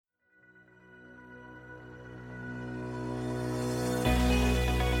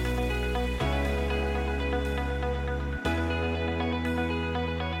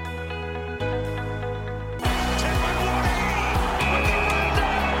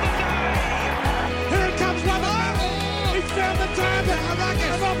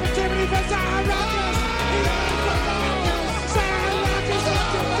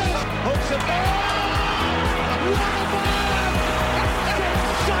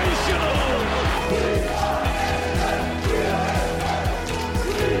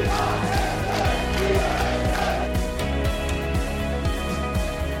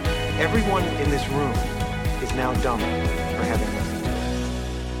Dom for having me.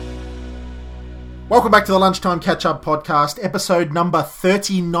 Welcome back to the Lunchtime Catch-Up Podcast, episode number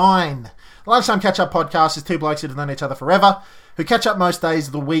 39. The Lunchtime Catch-Up Podcast is two blokes who have known each other forever, who catch up most days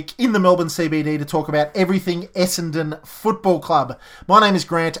of the week in the Melbourne CBD to talk about everything Essendon Football Club. My name is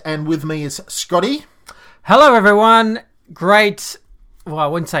Grant, and with me is Scotty. Hello, everyone. Great, well, I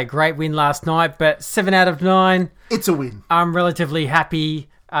wouldn't say great win last night, but 7 out of 9. It's a win. I'm relatively happy.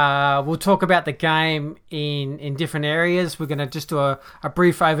 We'll talk about the game in different areas. We're going to just do a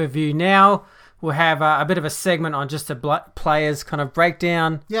brief overview now. We'll have a bit of a segment on just the players kind of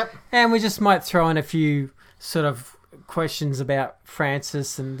breakdown. Yep. And we just might throw in a few sort of questions about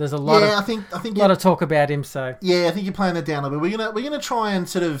Francis, and there's a lot I think lot of talk about him. So yeah, I think you're playing that down a bit. We're gonna try and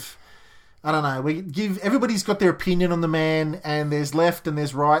sort of, I don't know. We give everybody's got their opinion on the man, and there's left and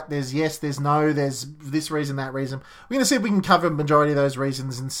there's right, there's yes, there's no, there's this reason, that reason. We're gonna see if we can cover a majority of those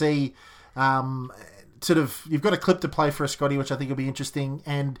reasons and see. Sort of, you've got a clip to play for us, Scotty, which I think will be interesting,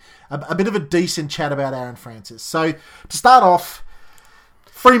 and a bit of a decent chat about Aaaron Francis. So, to start off,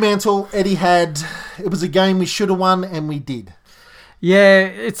 Fremantle, Eddie had, it was a game we should have won, and we did.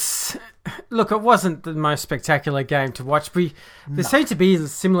 Yeah, look, it wasn't the most spectacular game to watch. They seem to be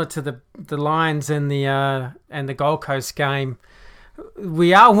similar to the Lions and the Gold Coast game.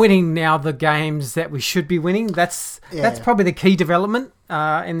 We are winning now the games that we should be winning. That's probably the key development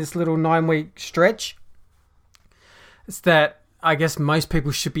in this little 9-week stretch. It's that I guess most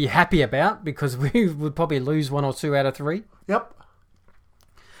people should be happy about, because we would probably lose 1 or 2 out of 3. Yep.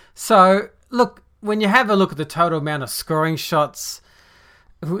 So, look, when you have a look at the total amount of scoring shots,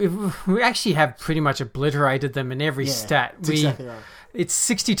 we actually have pretty much obliterated them in every stat. Exactly right. It's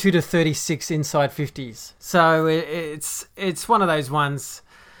 62 to 36 inside 50s. So it's one of those ones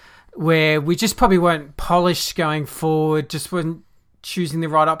where we just probably weren't polished going forward, just weren't choosing the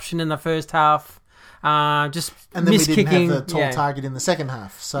right option in the first half. Just and then miskicking. We didn't have the tall target in the second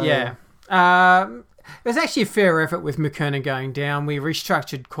half. So yeah. It was actually a fair effort with McKernan going down. We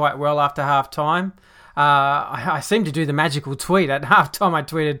restructured quite well after half-time. I seemed to do the magical tweet. At half-time I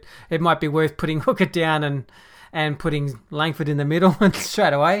tweeted it might be worth putting Hooker down and putting Langford in the middle and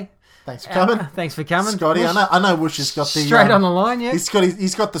straight away. Thanks for coming. Thanks for coming, Scotty. I know Woosh has got the straight on the line. Yeah, he's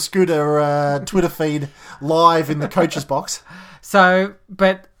got the Scooter Twitter feed live in the coach's box. So,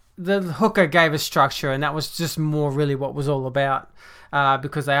 but the Hooker gave us structure, and that was just more really what was all about.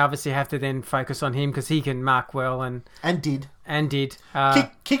 Because they obviously have to then focus on him because he can mark well and did.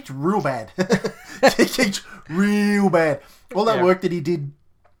 Kicked real bad. Kicked real bad. All that work that he did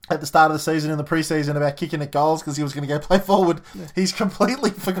at the start of the season in the preseason about kicking at goals because he was going to go play forward, he's completely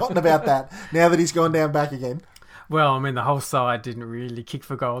forgotten about that now that he's gone down back again. Well, I mean, the whole side didn't really kick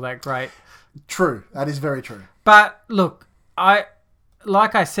for goal that great. True. That is very true. But look,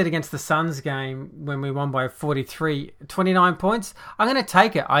 like I said against the Suns game when we won by 29 points, I'm going to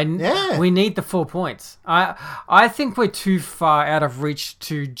take it. We need the 4 points. I think we're too far out of reach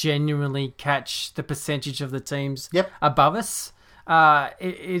to genuinely catch the percentage of the teams above us.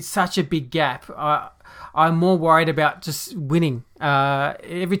 It's such a big gap. I'm more worried about just winning.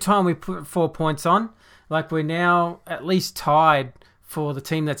 Every time we put 4 points on, like we're now at least tied for the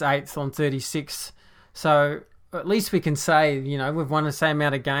team that's 8th on 36. So at least we can say, we've won the same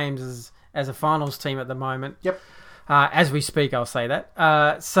amount of games as a finals team at the moment. Yep. As we speak, I'll say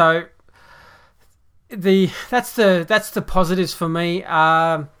that. So that's the positives for me.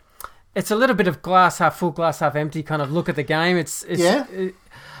 It's a little bit of glass half full, glass half empty kind of look at the game.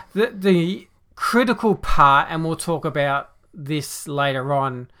 The critical part, and we'll talk about this later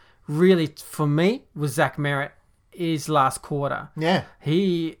on, really for me was Zach Merritt, his last quarter. Yeah.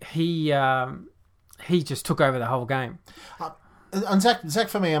 He just took over the whole game. And Zach,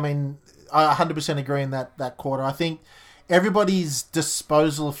 for me, I mean, I 100% agree in that quarter. I think everybody's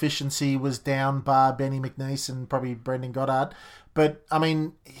disposal efficiency was down bar Benny McNeese and probably Brendan Goddard. But, I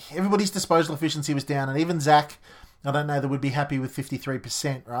mean, everybody's disposal efficiency was down. And even Zach, I don't know that would be happy with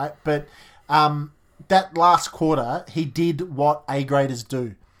 53%, right? But that last quarter, he did what A-graders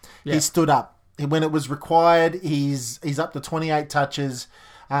do. Yeah. He stood up. When it was required, he's up to 28 touches.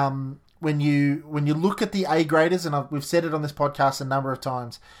 When you look at the A-graders, and we've said it on this podcast a number of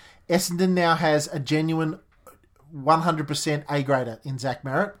times, Essendon now has a genuine 100% A-grader in Zach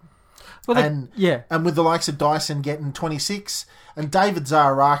Merritt. Well, and with the likes of Dyson getting 26, and David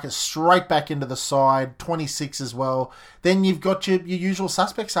Zaharakis straight back into the side, 26 as well. Then you've got your usual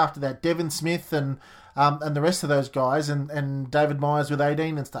suspects after that, Devin Smith and the rest of those guys, and David Myers with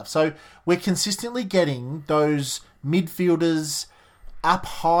 18 and stuff. So we're consistently getting those midfielders up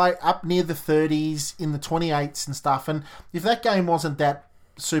high, up near the 30s, in the 28s and stuff. And if that game wasn't that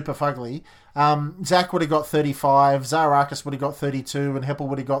super fugly, Zach would have got 35, Zaharakis would have got 32, and Heppel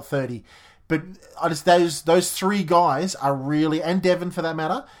would have got 30. But those three guys are really, and Devon for that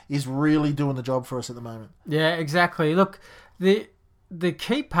matter, is really doing the job for us at the moment. Yeah, exactly. Look, the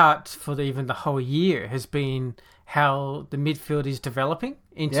key part for even the whole year has been how the midfield is developing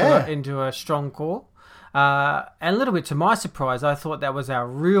into a strong core. And a little bit to my surprise, I thought that was our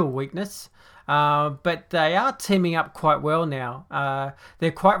real weakness. But they are teaming up quite well now.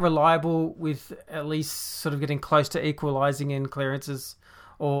 They're quite reliable with at least sort of getting close to equalising in clearances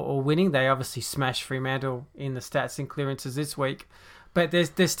or winning. They obviously smashed Fremantle in the stats in clearances this week. But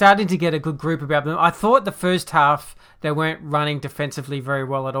they're starting to get a good group about them. I thought the first half they weren't running defensively very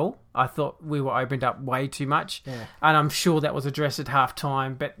well at all. I thought we were opened up way too much. Yeah. And I'm sure that was addressed at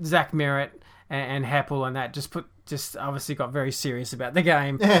half-time. But Zach Merritt and Heppel and that just obviously got very serious about the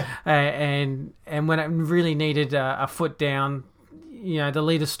game. Yeah. And when it really needed a foot down, the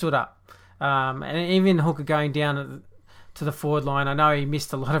leader stood up. And even Hooker going down to the forward line, I know he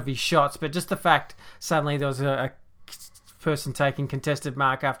missed a lot of his shots, but just the fact suddenly there was a person taking contested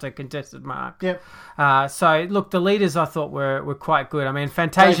mark after contested mark. Yep. So, look, the leaders I thought were quite good. I mean,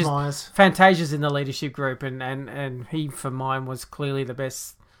 Fantasia's in the leadership group, and he, for mine, was clearly the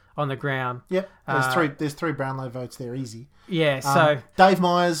best on the ground. Yep. There's three Brownlow votes there, easy. Yeah, so... Dave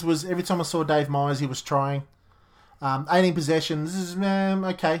Myers was... Every time I saw Dave Myers, he was trying. 18 possessions is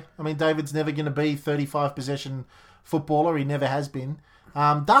okay. I mean, David's never going to be 35 possession footballer. He never has been.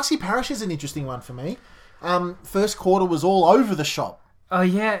 Darcy Parish is an interesting one for me. First quarter was all over the shop. Oh,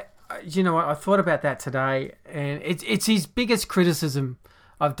 yeah. You know what? I thought about that today, and it's his biggest criticism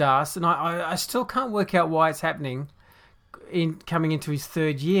of Darcy, and I still can't work out why it's happening coming into his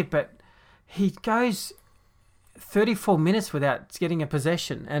third year, but he goes 34 minutes without getting a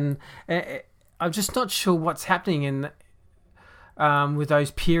possession, and I'm just not sure what's happening with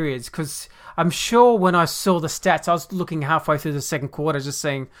those periods, because I'm sure when I saw the stats, I was looking halfway through the second quarter just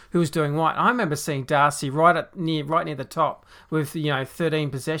seeing who was doing what. I remember seeing Darcy right near the top with 13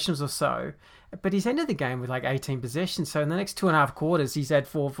 possessions or so, but he's ended the game with like 18 possessions. So in the next 2.5 quarters, he's had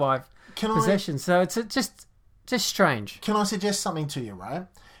 4 or 5 possessions. So it's just strange. Can I suggest something to you? Right,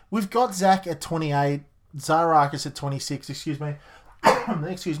 we've got Zach at 28, Zaharakis at 26. Excuse me,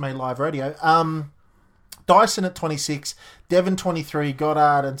 live radio. Dyson at 26, Devon 23,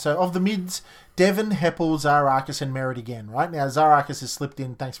 Goddard, and so of the mids, Devon, Heppel, Zaharakis, and Merritt again, right? Now, Zaharakis has slipped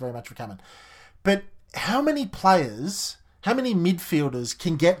in, thanks very much for coming. But how many midfielders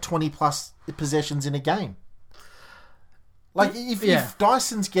can get 20-plus possessions in a game? Like, if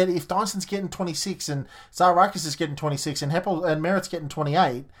Dyson's getting 26, and Zaharakis is getting 26, and Heppel and Merritt's getting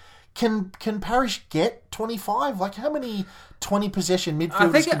 28... Can Parish get 25? Like, how many 20 possession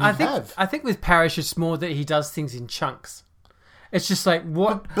midfielders can you have? I think with Parish, it's more that he does things in chunks. It's just like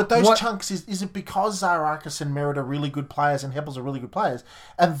what. But those chunks is it because Zaharakis and Merritt are really good players and Heppels are really good players,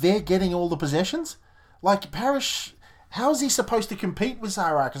 and they're getting all the possessions? Like Parish, how is he supposed to compete with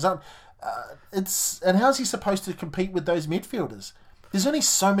Zaharakis? And how is he supposed to compete with those midfielders? There's only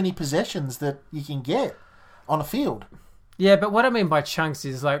so many possessions that you can get on a field. Yeah, but what I mean by chunks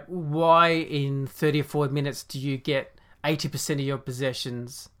is like, why in 30 or 40 minutes do you get 80% of your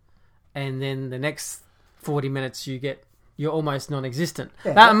possessions, and then the next 40 minutes you're almost non-existent?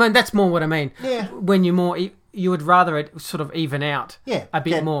 Yeah. That's more what I mean. Yeah. When you would rather it sort of even out. Yeah. A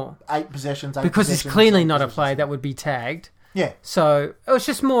bit more. 8 possessions. Because it's clearly not a player that would be tagged. Yeah. So it was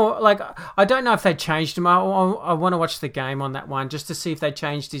just more like, I don't know if they changed him. I want to watch the game on that one just to see if they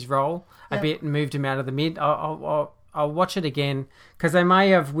changed his role a bit and moved him out of the mid. I'll watch it again, because they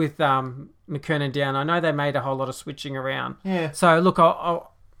may have with McKernan down. I know they made a whole lot of switching around. Yeah. So look, I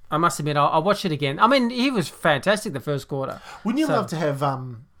must admit, I'll watch it again. I mean, he was fantastic the first quarter. Wouldn't you love to have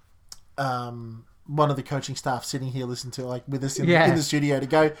one of the coaching staff sitting here listening to with us in the studio to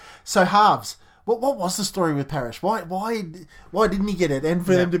go, so halves. What was the story with Parish? Why didn't he get it? And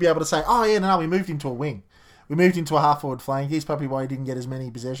for them to be able to say, oh yeah, no, we moved him to a wing. We moved him to a half forward flank. He's probably why he didn't get as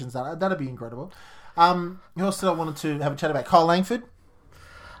many possessions. That'd be incredible. Who else did I wanted to have a chat about? Kyle Langford?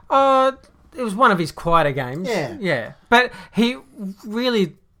 It was one of his quieter games. Yeah. But he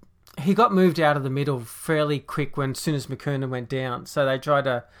got moved out of the middle fairly quick as soon as McKernan went down. So they tried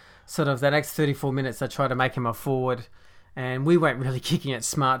to sort of, the next 34 minutes, they tried to make him a forward. And we weren't really kicking it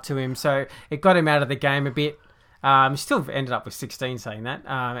smart to him. So it got him out of the game a bit. He still ended up with 16 saying that,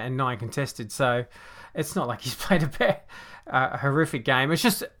 and 9 contested. So it's not like he's played a horrific game. It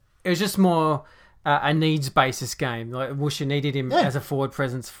was just more a needs basis game. Like Woosha needed him as a forward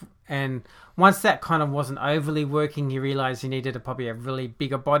presence, and once that kind of wasn't overly working, he realised he needed probably a really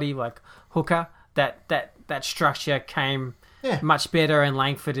bigger body like Hooker. That structure came much better, and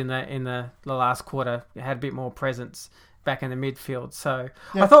Langford in the last quarter had a bit more presence back in the midfield. So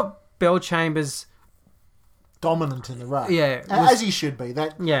I thought Bell Chambers dominant in the ruck. Yeah. As he should be.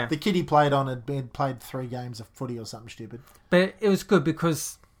 The kid he played on had played 3 games of footy or something stupid. But it was good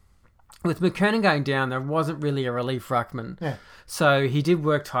because with McKernan going down, there wasn't really a relief ruckman. Yeah. So he did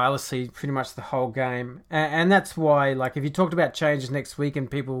work tirelessly pretty much the whole game. And that's why, like, if you talked about changes next week and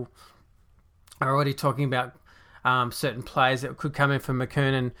people are already talking about certain players that could come in from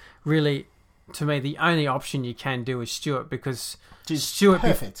McKernan, really, to me, the only option you can do is Stewart, because Stewart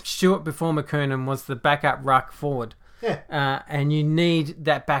before McKernan was the backup ruck forward. Yeah. And you need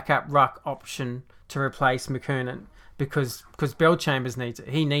that backup ruck option to replace McKernan because Bell Chambers needs it.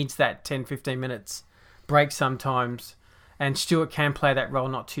 He needs that 10, 15 minutes break sometimes, and Stewart can play that role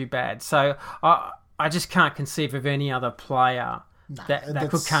not too bad. So I just can't conceive of any other player that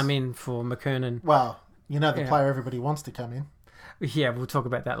could come in for McKernan. Well, the player everybody wants to come in. Yeah, we'll talk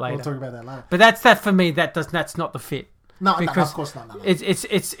about that later. But that's for me. That's not the fit. No, of course not. No.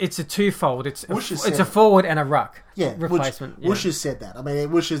 It's a twofold. It's a it. forward and a ruck replacement. Woosh has said that. I mean,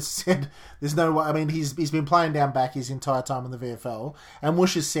 Woosh has said there's no way. I mean, he's been playing down back his entire time in the VFL, and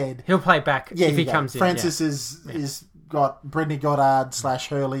Woosh has said he'll play back if he comes in. Francis is got Brendan Goddard /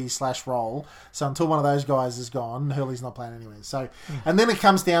 Hurley / Roll. So until one of those guys is gone, Hurley's not playing anyway. So, and then it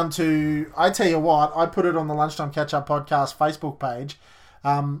comes down to, I tell you what, I put it on the Lunchtime Catch Up Podcast Facebook page.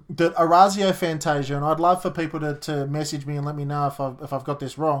 That Orazio Fantasia, and I'd love for people to message me and let me know if I've got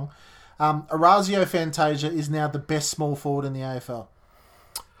this wrong. Orazio Fantasia is now the best small forward in the AFL.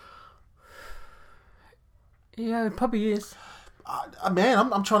 Yeah, it probably is. Man,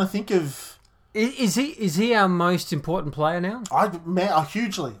 I'm trying to think of. Is he our most important player now?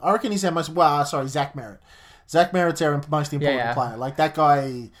 Hugely. I reckon he's our most. Well, sorry, Zach Merritt. Zach Merritt's our most important player. Like that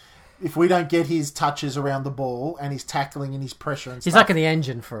guy. If we don't get his touches around the ball and his tackling and his pressure and stuff... He's like the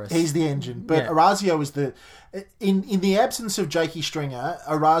engine for us. He's the engine. But Orazio is the... In the absence of Jakey Stringer,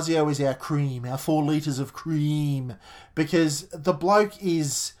 Orazio is our cream, our 4 litres of cream. Because the bloke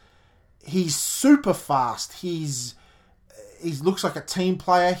is... He's super fast. He looks like a team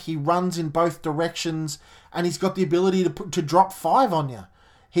player. He runs in both directions. And he's got the ability to drop 5 on you.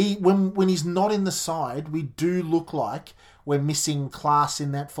 When he's not in the side, we do look like... We're missing class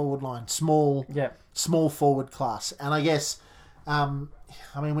in that forward line. Small forward class. And I guess,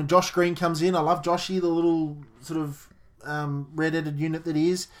 when Josh Green comes in, I love Joshy, the little sort of red-headed unit that he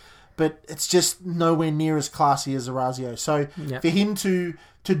is, but it's just nowhere near as classy as Orazio. So for him to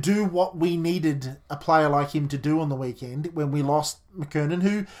do what we needed a player like him to do on the weekend when we lost McKernan,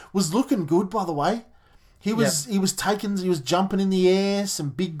 who was looking good, by the way. He was jumping in the air, some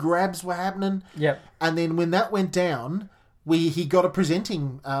big grabs were happening. Yep. And then when that went down... He got a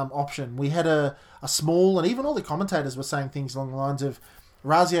presenting option. We had a small, and even all the commentators were saying things along the lines of,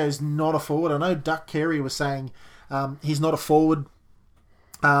 Razio's not a forward. I know Duck Carey was saying he's not a forward.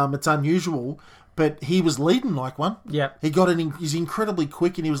 It's unusual, but he was leading like one. Yeah, he's incredibly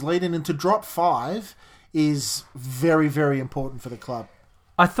quick, and he was leading. And to drop 5 is very, very important for the club.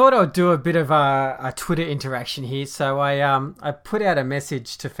 I thought I would do a bit of a Twitter interaction here, so I put out a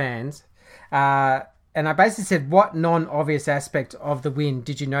message to fans. And I basically said, what non-obvious aspect of the win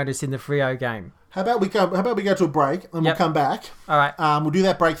did you notice in the Freo game? How about we go to a break and we'll come back. All right. We'll do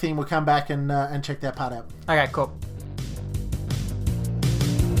that break thing. We'll come back and check that part out. Okay, cool.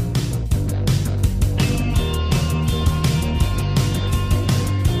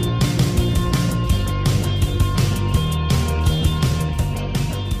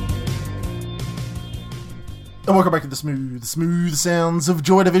 And welcome back to the smooth sounds of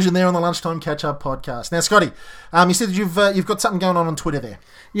Joy Division there on the Lunchtime Catch Up Podcast. Now, Scotty, you said that you've got something going on Twitter there.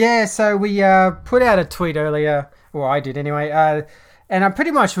 Yeah, so we put out a tweet earlier, or I did anyway, and I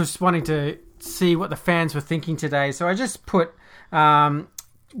pretty much was wanting to see what the fans were thinking today. So I just put,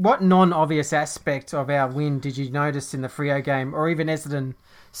 what non-obvious aspect of our win did you notice in the Freo game, or even Essendon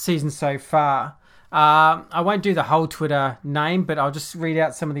season so far? I won't do the whole Twitter name, but I'll just read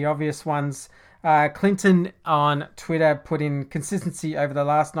out some of the obvious ones. Clinton on Twitter put in, consistency over the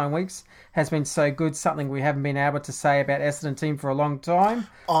last 9 weeks has been so good, something we haven't been able to say about Essendon team for a long time.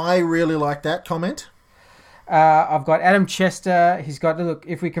 I really like that comment. I've got Adam Chester. He's got, look,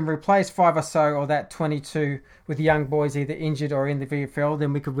 if we can replace 5 or so or that 22 with young boys either injured or in the VFL,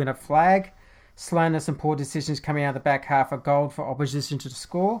 then we could win a flag. Slowness and poor decisions coming out of the back half are gold for opposition to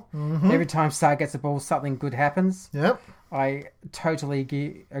score. Mm-hmm. Every time Star gets the ball, something good happens. Yep. I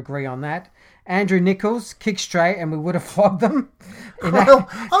totally agree on that. Andrew Nichols, kick straight, and we would have flogged them. Well,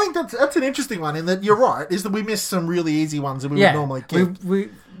 I think that's an interesting one in that you're right, is that we missed some really easy ones that we would normally kick.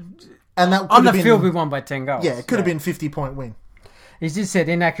 And that on the field, we won by 10 goals. Yeah, it could have been 50-point win. He just said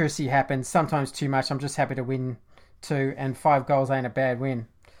inaccuracy happens, sometimes too much. I'm just happy to win 2, and 5 goals ain't a bad win.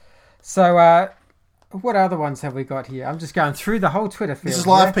 So, what other ones have we got here? I'm just going through the whole Twitter feed. This is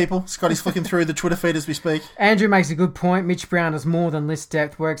live, people. Scotty's flicking through the Twitter feed as we speak. Andrew makes a good point. Mitch Brown has more than list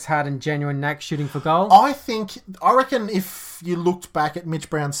depth, works hard and genuine knack shooting for goal. I reckon if you looked back at Mitch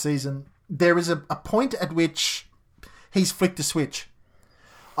Brown's season, there is a point at which he's flicked a switch.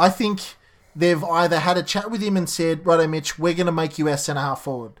 I think they've either had a chat with him and said, righto, Mitch, we're going to make you our centre-half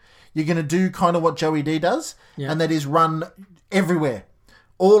forward. You're going to do kind of what Joey D does, and that is run everywhere.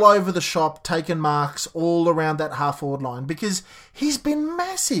 All over the shop, taking marks all around that half-forward line, because he's been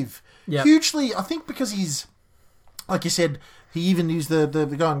massive. Hugely, I think because he's, like you said, he even used the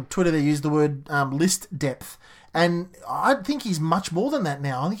guy on Twitter, they used the word list depth. And I think he's much more than that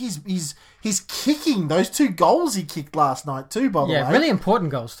now. I think he's kicking those 2 goals he kicked last night too, by the way. Yeah, really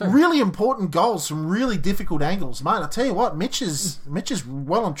important goals too. Really important goals from really difficult angles. Mate, I tell you what, Mitch is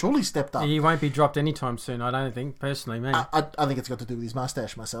well and truly stepped up. He won't be dropped anytime soon, I don't think, personally, mate. I think it's got to do with his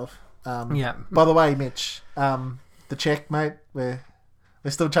mustache myself. Yeah. By the way, Mitch, the check, mate, we're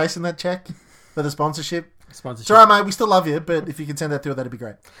still chasing that check for the sponsorship. It's all right, mate. We still love you, but if you can send that through, that'd be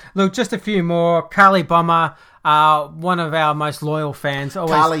great. Look, just a few more. Carly Bomber, one of our most loyal fans.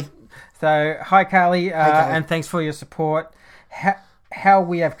 Always. Carly. So, hi, Carly, Hey, Carly. and thanks for your support. How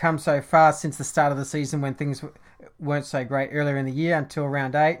we have come so far since the start of the season when things weren't so great earlier in the year until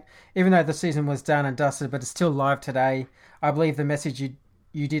round 8. Even though the season was done and dusted, but it's still live today. I believe the message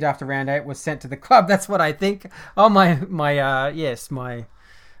you did after round 8 was sent to the club. That's what I think. Oh, my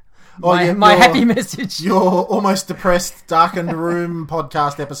happy message. Your almost depressed, darkened room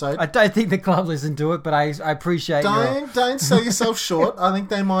podcast episode. I don't think the club listened to it, but I appreciate Don't sell yourself short. I think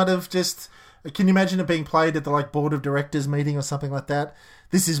they might have just... Can you imagine it being played at the board of directors meeting or something like that?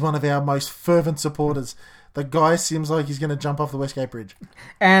 This is one of our most fervent supporters. The guy seems like he's going to jump off the Westgate Bridge.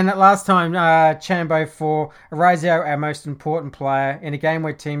 And last time, Chambo for Orazio, our most important player, in a game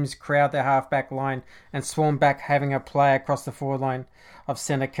where teams crowd their half-back line and swarm back, having a player across the forward line of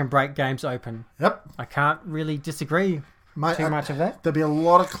centre can break games open. Yep. I can't really disagree too much of that. There'll be a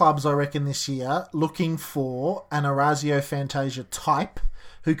lot of clubs, I reckon, this year looking for an Orazio Fantasia type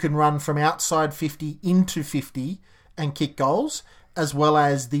who can run from outside 50 into 50 and kick goals, as well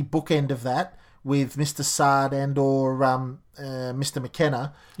as the bookend of that with Mr. Sard and or Mr.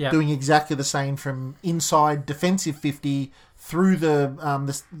 McKenna doing exactly the same from inside defensive 50 through the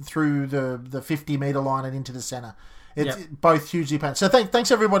 50-metre line and into the centre. It's both hugely painful. So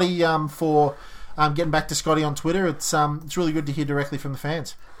thanks everybody for getting back to Scotty on Twitter. It's really good to hear directly from the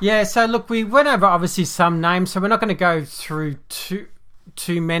fans. Yeah, so look, we went over obviously some names, so we're not going to go through too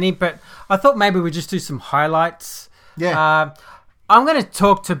many, but I thought maybe we'd just do some highlights. Yeah. I'm going to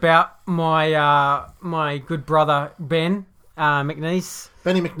talk about my my good brother Ben McNeese.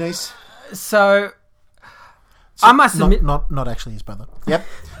 Benny McNeese. So I must admit, not actually his brother. Yep.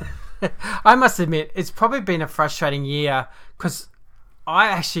 I must admit, it's probably been a frustrating year because I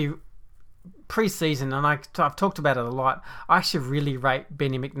actually pre-season, and I've talked about it a lot. I actually really rate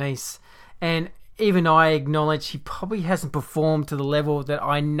Benny McNeese, and even I acknowledge he probably hasn't performed to the level that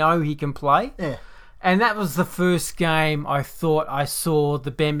I know he can play. Yeah. And that was the first game I thought I saw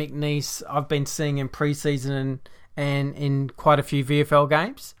the Ben McNeese I've been seeing in pre-season and in quite a few VFL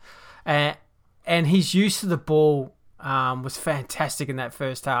games. And his use of the ball was fantastic in that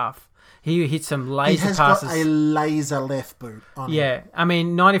first half. He hit some laser passes. He has got a laser left boot on him. Yeah, I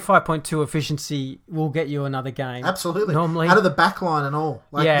mean, 95.2 efficiency will get you another game. Absolutely. Normally. Out of the back line and all.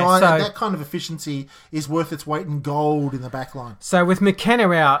 That kind of efficiency is worth its weight in gold in the back line. So with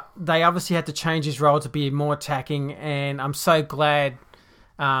McKenna out, they obviously had to change his role to be more attacking, and I'm so glad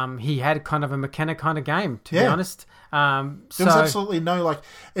he had kind of a McKenna kind of game, to be honest. There was absolutely no,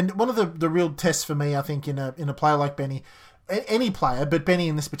 and one of the real tests for me, I think, in a player like Benny, any player, but Benny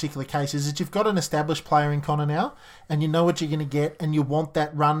in this particular case, is that you've got an established player in Connor now, and you know what you're going to get, and you want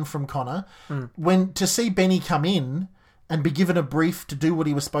that run from Connor. When to see Benny come in and be given a brief to do what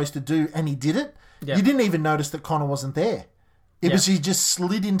he was supposed to do, and he did it, you didn't even notice that Connor wasn't there. It was he just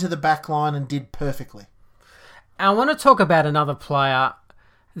slid into the back line and did perfectly. I want to talk about another player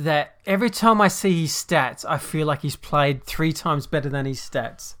that every time I see his stats, I feel like he's played 3 times better than his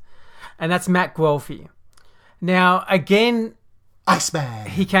stats, and that's Matt Guelphy. Now, again, Iceman.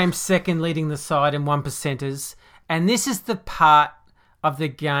 He came second leading the side in 1%ers. And this is the part of the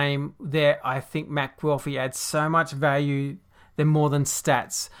game that I think Matt Guelphy adds so much value than more than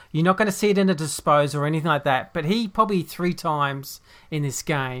stats. You're not going to see it in a dispose or anything like that. But he probably 3 times in this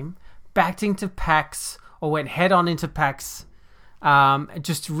game backed into packs or went head on into packs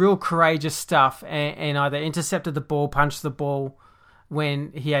Just real courageous stuff, and either intercepted the ball, punched the ball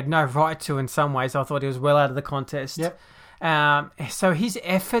when he had no right to. In some ways, I thought he was well out of the contest. Yep. So his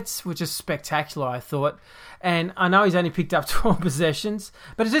efforts were just spectacular, I thought. And I know he's only picked up 12 possessions,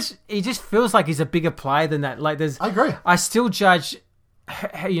 but he just feels like he's a bigger player than that. Like I agree. I still judge,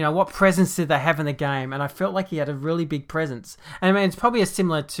 what presence did they have in the game, and I felt like he had a really big presence. And I mean, it's probably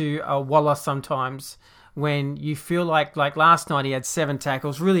similar to Waller sometimes, when you feel like last night he had 7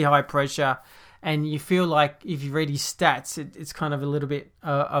 tackles, really high pressure, and you feel like if you read his stats, it's kind of a little bit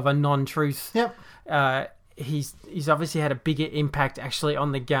of a non-truth. Yep. He's obviously had a bigger impact actually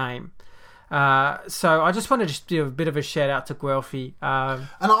on the game. So I just wanted to do a bit of a shout out to Guelphy. And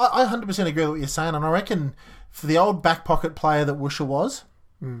I 100% agree with what you're saying, and I reckon for the old back pocket player that Woosha was,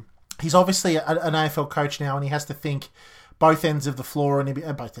 he's obviously an AFL coach now, and he has to think both ends of the floor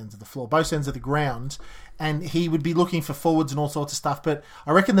and both ends of the ground, and he would be looking for forwards and all sorts of stuff. But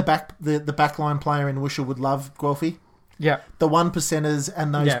I reckon the backline player in Woosha would love Guelphy. Yeah, the 1%ers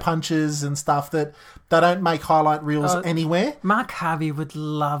and those punches and stuff that they don't make highlight reels anywhere. Mark Harvey would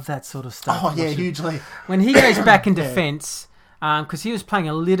love that sort of stuff. Oh yeah, hugely. When he goes back in defence, because he was playing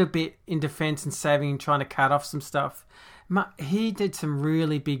a little bit in defence and saving and trying to cut off some stuff. He did some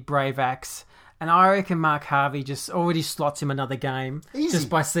really big brave acts, and I reckon Mark Harvey just already slots him another game just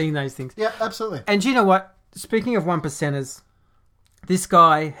by seeing those things. Yeah, absolutely. And you know what? Speaking of 1%ers, this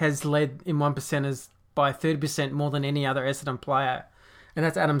guy has led in 1%ers by 30% more than any other Essendon player, and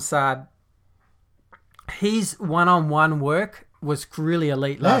that's Adam Sard. His one-on-one work was really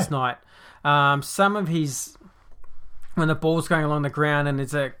elite last night. Some of his, when the ball's going along the ground and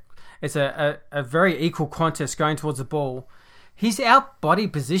it's a very equal contest going towards the ball, his out-body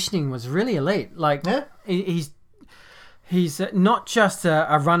positioning was really elite. Like he's not just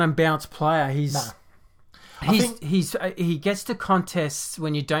a run and bounce player. He gets to contests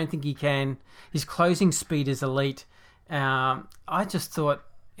when you don't think he can. His closing speed is elite. I just thought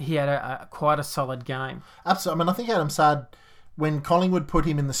he had quite a solid game. Absolutely. I mean, I think Adam Sard, when Collingwood put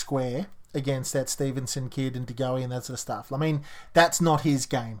him in the square against that Stevenson kid and DeGoey and that sort of stuff, I mean, that's not his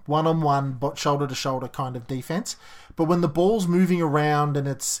game. One-on-one, shoulder-to-shoulder kind of defence. But when the ball's moving around and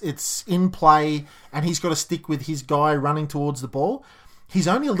it's in play and he's got to stick with his guy running towards the ball, he's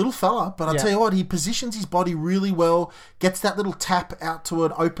only a little fella, but I'll tell you what, he positions his body really well, gets that little tap out to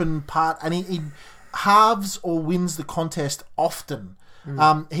an open part, and he halves or wins the contest often.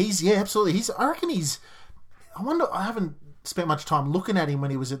 Absolutely. I haven't spent much time looking at him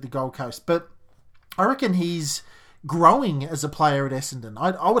when he was at the Gold Coast, but I reckon he's growing as a player at Essendon.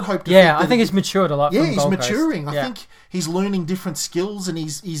 I would hope to I think he's matured a lot from he's Gold maturing. Coast. I think he's learning different skills, and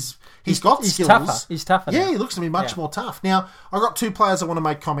he's got skills. Tougher. He's tougher. Yeah, he looks to be much more tough. Now, I've got 2 players I want to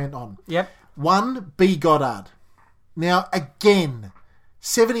make comment on. Yep. One, B. Goddard. Now, again,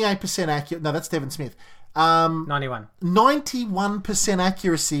 78% accurate. No, that's Devon Smith. 91. 91%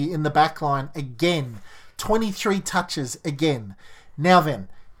 accuracy in the back line again. 23 touches again. Now then,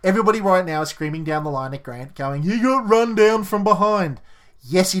 everybody right now is screaming down the line at Grant going, "He got run down from behind."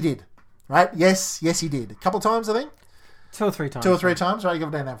 Yes, he did. Right? Yes, he did. A couple of times, I think. 2 or 3 times. 2 or 3 times, right? He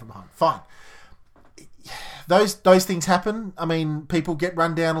got down from behind. Fine. Those things happen. I mean, people get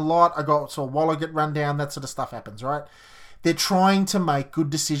run down a lot. Saw Waller get run down. That sort of stuff happens, right? They're trying to make good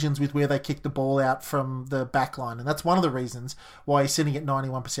decisions with where they kick the ball out from the back line. And that's one of the reasons why he's sitting at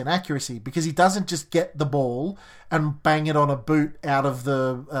 91% accuracy, because he doesn't just get the ball and bang it on a boot out of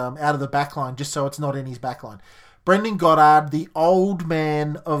the back line just so it's not in his back line. Brendan Goddard, the old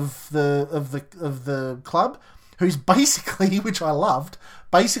man of the club, who's basically, which I loved,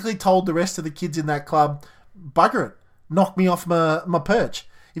 basically told the rest of the kids in that club, bugger it, knock me off my perch.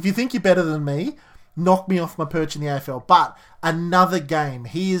 If you think you're better than me, knock me off my perch in the AFL. But another game.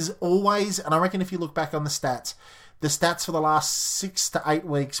 He is always, and I reckon if you look back on the stats for the last 6 to 8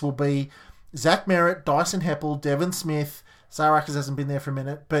 weeks will be Zach Merritt, Dyson Heppel, Devon Smith. Zarakis hasn't been there for a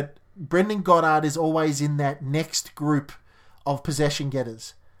minute, but Brendan Goddard is always in that next group of possession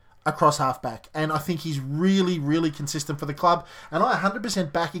getters across halfback. And I think he's really, really consistent for the club. And I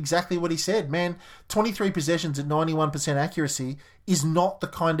 100% back exactly what he said. Man, 23 possessions at 91% accuracy is not the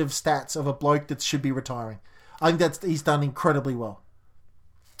kind of stats of a bloke that should be retiring. I think he's done incredibly well.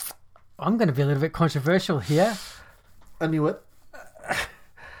 I'm going to be a little bit controversial here. I knew it.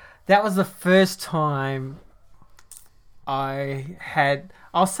 That was the first time I had,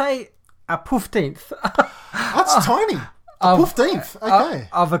 I'll say, a 15th. That's tiny. A 15th. Okay.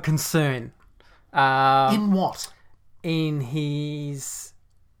 Of a concern. In what? In his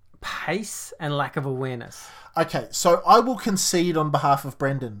pace and lack of awareness. Okay, so I will concede on behalf of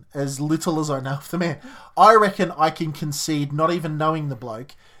Brendan, as little as I know of the man. I reckon I can concede, not even knowing the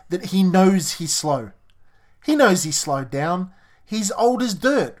bloke, that he knows he's slow. He knows he's slowed down. He's old as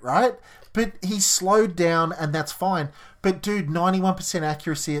dirt, right? But he's slowed down, and that's fine. But, dude, 91%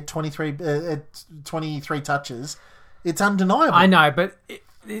 accuracy at 23 touches, it's undeniable. I know, but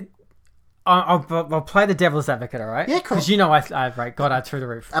I'll play the devil's advocate, all right? Yeah, cool. Because you know I rate Goddard through the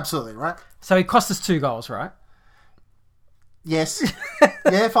roof. Absolutely, right? So he cost us 2 goals, right? Yes.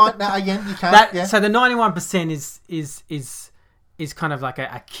 Yeah, fine. No, again, you can't. Yeah. So the 91% is kind of like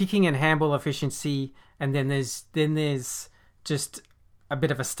a kicking and handball efficiency, and then there's just a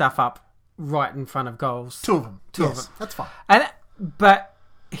bit of a stuff up right in front of goals. Two of them. Two of them. That's fine. But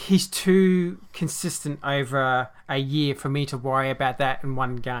he's too consistent over a year for me to worry about that in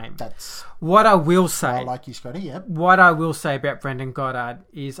one game. That's what I will say. I like you, Scotty. Yeah. What I will say about Brendan Goddard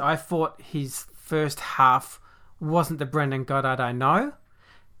is I thought his first half wasn't the Brendan Goddard I know,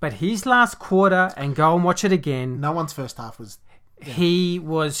 but his last quarter, and go and watch it again. No one's first half was. Yeah. He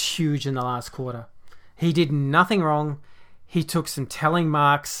was huge in the last quarter. He did nothing wrong. He took some telling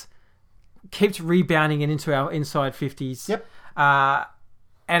marks, kept rebounding it into our inside 50s. Yep.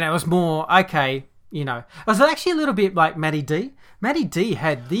 And it was more, okay, you know. It was actually a little bit like Matty D. Matty D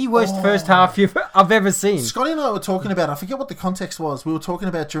had the worst first half I've ever seen. Scotty and I were talking about, I forget what the context was, we were talking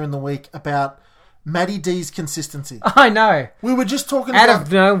about during the week about Matty D's consistency. I know. We were just talking out about...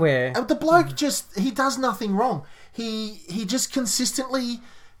 of nowhere. The bloke just, he does nothing wrong. He just consistently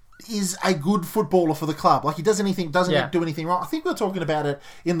is a good footballer for the club. Like, he doesn't do anything wrong. I think we were talking about it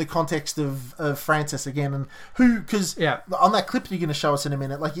in the context of Francis again, and because on that clip you're going to show us in a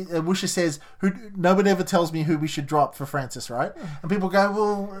minute, like Woosha says, nobody ever tells me who we should drop for Francis, right? And people go,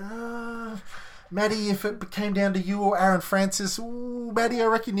 well, Matty, if it came down to you or Aaron Francis, Matty, I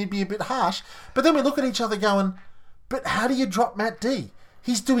reckon you'd be a bit harsh. But then we look at each other going, but how do you drop Matt D?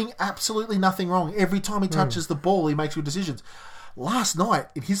 He's doing absolutely nothing wrong. Every time he touches the ball, he makes good decisions. Last night,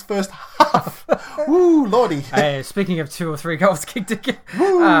 in his first half, woo, lordy. Hey, speaking of 2 or 3 goals kicked again.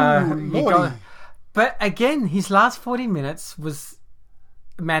 Woo, lordy. But again, his last 40 minutes was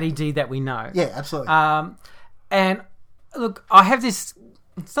Matty D that we know. Yeah, absolutely. And look, I have this,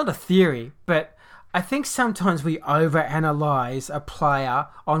 it's not a theory, but I think sometimes we overanalyze a player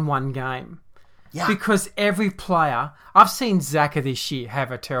on one game. Yeah. Because every player... I've seen Zaka this year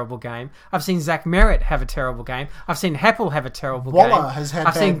have a terrible game. I've seen Zach Merritt have a terrible game. I've seen Heppel have a terrible game. Waller has had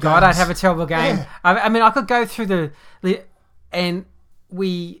I've seen Goddard have a terrible game. Yeah. I mean, I could go through and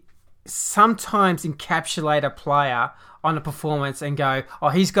we sometimes encapsulate a player on a performance and go, oh,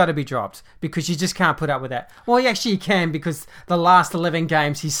 he's got to be dropped because you just can't put up with that. Well, actually you can, because the last 11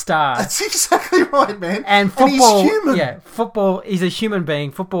 games he's starred. That's exactly right, man. And football... And he's human. Yeah, football... He's a human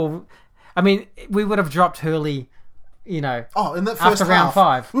being. Football... I mean, we would have dropped Hurley, you know, in that first after round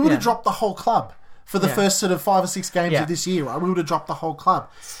 5. We would have dropped the whole club for the first sort of 5 or 6 games of this year, right? We would have dropped the whole club.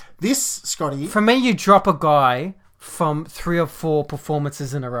 This, Scotty... For me, you drop a guy from 3 or 4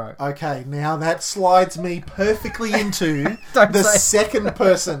 performances in a row. Okay, now that slides me perfectly into the second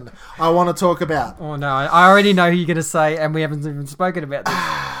person I want to talk about. Oh, no. I already know who you're going to say, and we haven't even spoken about this.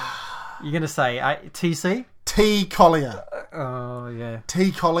 You're going to say TC? T. Collier. Oh, yeah.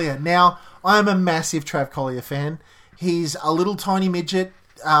 T. Collier. Now, I'm a massive Trav Collier fan. He's a little tiny midget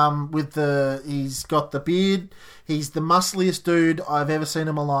he's got the beard. He's the muscliest dude I've ever seen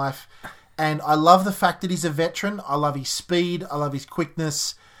in my life. And I love the fact that he's a veteran. I love his speed. I love his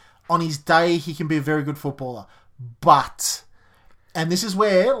quickness. On his day, he can be a very good footballer. But, and this is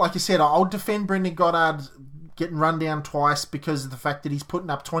where, like you said, I'll defend Brendan Goddard getting run down twice because of the fact that he's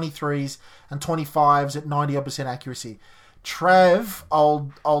putting up 23s and 25s at 90% accuracy. Trav,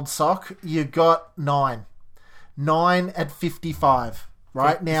 old sock, you got 9. 9 at 55.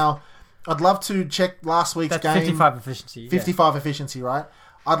 Right? Now, I'd love to check last week's game. 55 efficiency. 55 efficiency, right?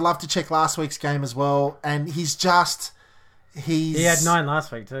 I'd love to check last week's game as well. And he had 9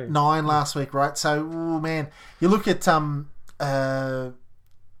 last week too. 9 last week, right? So, man, you look at Shawnee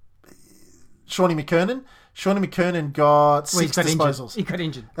McKernan. Shawnee McKernan got 6 disposals. He got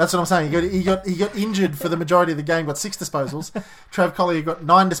injured. That's what I'm saying. He got injured for the majority of the game. Got 6 disposals. Trav Collier got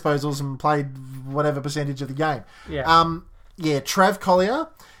 9 disposals and played whatever percentage of the game. Yeah. Trav Collier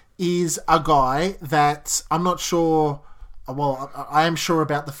is a guy that I'm not sure. Well, I am sure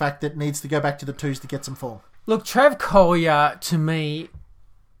about the fact that needs to go back to the 2s to get some form. Look, Trav Collier to me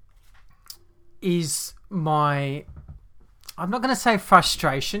is my... I'm not going to say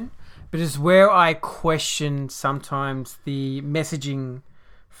frustration, but is where I question sometimes the messaging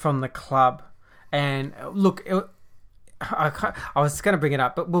from the club. And look, I was going to bring it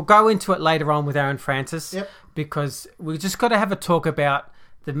up, but we'll go into it later on with Aaron Francis. Yep. Because we've just got to have a talk about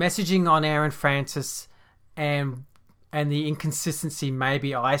the messaging on Aaaron Francis and the inconsistency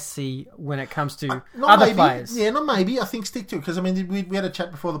maybe I see when it comes to other players. Yeah, not maybe. I think stick to it because, I mean, we had a chat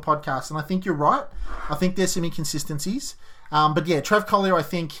before the podcast and I think you're right. I think there's some inconsistencies. But yeah, Trav Collier, I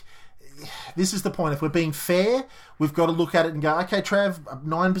think this is the point. If we're being fair, we've got to look at it and go, okay, Trav,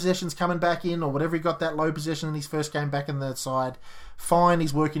 9 possessions coming back in or whatever, he got that low possession in his first game back in the side. Fine,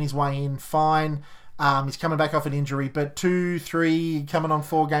 he's working his way in. Fine, he's coming back off an injury. But 2, 3, coming on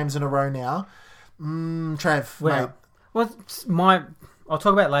 4 games in a row now. Trav, mate. Well, I'll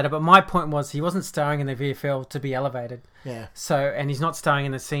talk about it later, but my point was he wasn't starring in the VFL to be elevated. Yeah. So, and he's not starring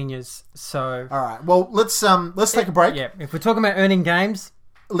in the seniors. So, all right. Well, let's take a break. Yeah. If we're talking about earning games,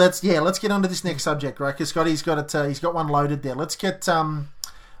 let's get on to this next subject, right? Because Scotty's got it. He's got one loaded there. Let's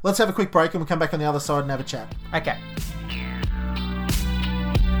have a quick break and we'll come back on the other side and have a chat. Okay.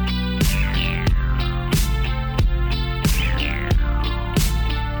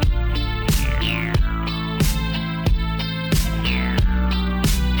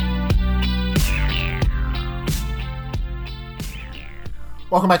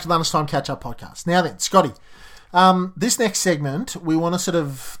 Welcome back to the Lunchtime Catch-Up Podcast. Now then, Scotty, this next segment, we want to sort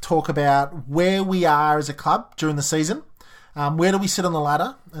of talk about where we are as a club during the season. Where do we sit on the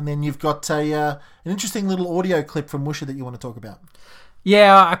ladder? And then you've got an interesting little audio clip from Woosha that you want to talk about.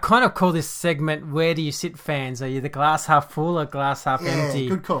 Yeah, I kind of call this segment, Where Do You Sit, fans? Are you the glass half full or glass half empty? Yeah,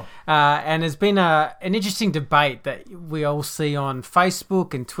 good call. And there's been an interesting debate that we all see on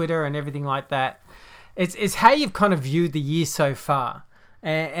Facebook and Twitter and everything like that. It's how you've kind of viewed the year so far.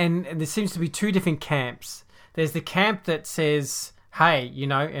 And there seems to be 2 different camps. There's the camp that says, hey,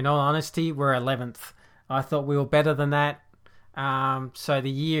 in all honesty, we're 11th. I thought we were better than that. So the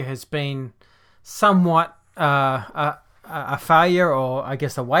year has been somewhat a failure or, I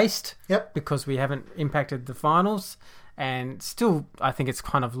guess, a waste. Yep. Because we haven't impacted the finals. And still, I think it's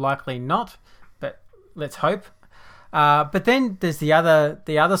kind of likely not. But let's hope. But then there's the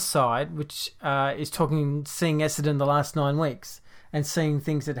other side, which is seeing Essendon the last 9 weeks. And seeing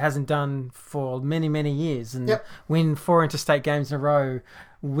things it hasn't done for many, many years. And win 4 interstate games in a row.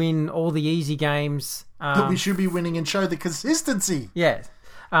 Win all the easy games. That we should be winning and show the consistency. Yeah.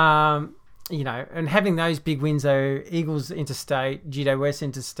 And having those big wins, though, Eagles interstate, Judo West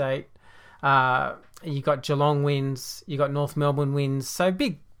interstate. You got Geelong wins. You got North Melbourne wins. So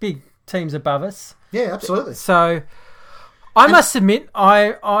big teams above us. Yeah, absolutely. So I must admit,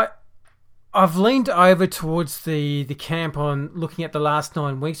 I've leaned over towards the camp on looking at the last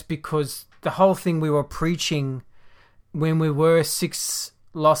 9 weeks because the whole thing we were preaching when we were 6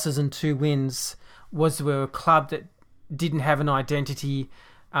 losses and 2 wins was we were a club that didn't have an identity.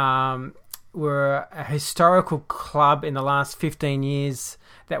 We're a historical club in the last 15 years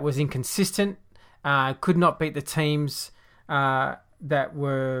that was inconsistent, could not beat the teams that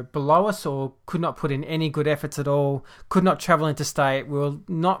were below us or could not put in any good efforts at all, could not travel interstate. We were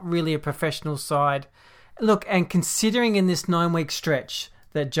not really a professional side. Look, and considering in this 9-week stretch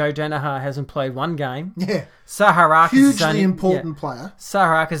that Joe Danaher hasn't played 1 game. Yeah. Saharakis hugely important player.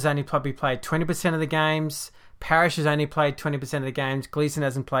 Saharakis has only probably played 20% of the games. Parrish has only played 20% of the games. Gleeson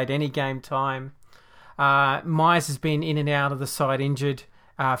hasn't played any game time. Myers has been in and out of the side injured.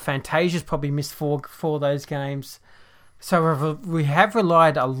 Fantasia's probably missed 4 of those games. So we have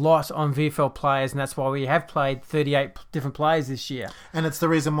relied a lot on VFL players, and that's why we have played 38 different players this year. And it's the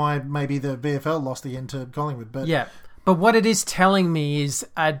reason why maybe the VFL lost again to Collingwood. But yeah, but what it is telling me is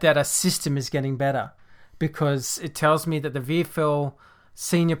that a system is getting better because it tells me that the VFL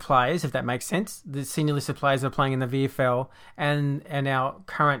senior players, if that makes sense, the senior list of players that are playing in the VFL and our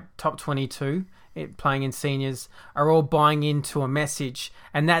current top 22 playing in seniors are all buying into a message,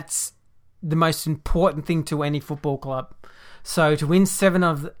 and that's the most important thing to any football club. So to win 7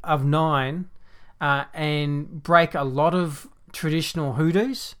 of 9 and break a lot of traditional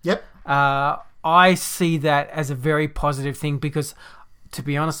hoodoos, I see that as a very positive thing because, to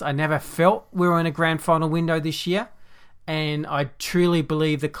be honest, I never felt we were in a grand final window this year, and I truly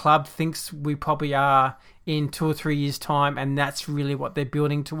believe the club thinks we probably are in 2 or 3 years' time, and that's really what they're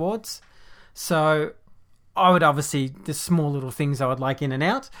building towards. So I would obviously, there's small little things I would like in and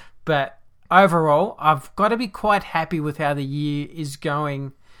out, but overall, I've got to be quite happy with how the year is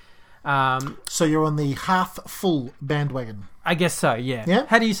going. So you're on the half-full bandwagon? I guess so, yeah. Yeah?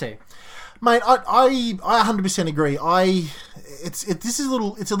 How do you see? Mate, I 100% agree. It's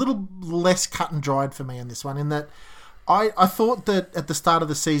a little less cut and dried for me on this one, in that I thought that at the start of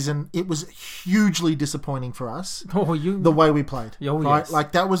the season, it was hugely disappointing for us, the way we played. Right? Yes.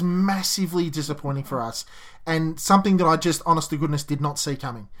 Like, that was massively disappointing for us, and something that I just, honest to goodness, did not see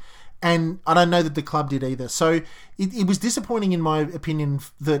coming. And I don't know that the club did either. So it was disappointing, in my opinion,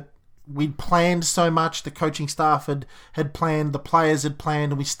 that we'd planned so much, the coaching staff had planned, the players had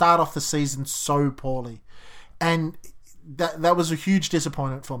planned, and we start off the season so poorly. And that was a huge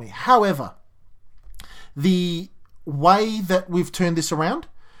disappointment for me. However, the way that we've turned this around,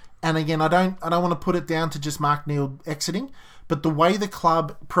 and again, I don't want to put it down to just Mark Neal exiting, but the way the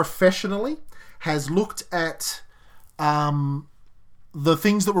club professionally has looked at the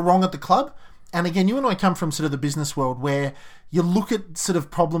things that were wrong at the club. And again, you and I come from sort of the business world, where you look at sort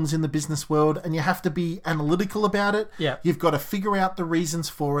of problems in the business world and you have to be analytical about it. Yeah. You've got to figure out the reasons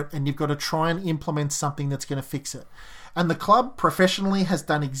for it, and you've got to try and implement something that's going to fix it. And the club professionally has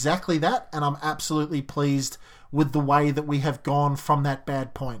done exactly that, and I'm absolutely pleased with the way that we have gone from that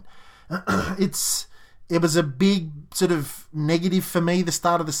bad point. It was a big sort of negative for me, the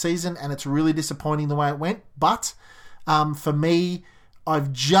start of the season, and it's really disappointing the way it went. But for me,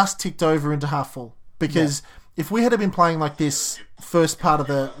 I've just ticked over into half full, because if we had been playing like this first part of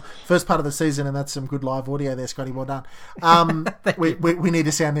the season, and that's some good live audio there, Scotty, well done. We need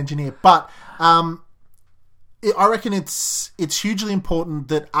a sound engineer, but I reckon it's hugely important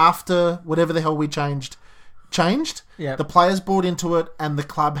that after whatever the hell we changed, the players bought into it, and the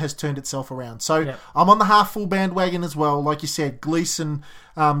club has turned itself around. So I'm on the half full bandwagon as well. Like you said, Gleeson,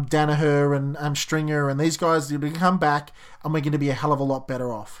 Danaher, and Stringer, and these guys, we can come back, and we're going to be a hell of a lot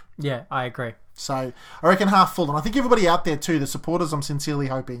better off. Yeah, I agree. So I reckon half full, and I think everybody out there too, the supporters, I'm sincerely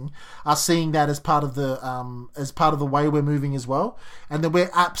hoping, are seeing that as part of the way we're moving as well, and that we're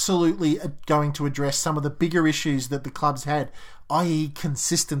absolutely going to address some of the bigger issues that the club's had, i.e.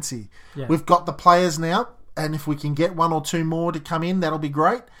 consistency. Yeah. We've got the players now, and if we can get one or two more to come in, that'll be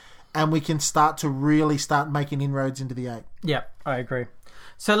great, and we can start making inroads into the 8. Yeah, I agree.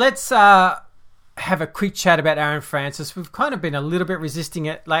 So let's have a quick chat about Aaaron Francis. We've kind of been a little bit resisting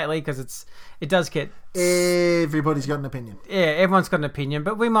it lately, because it does get... Everybody's got an opinion. Yeah, everyone's got an opinion,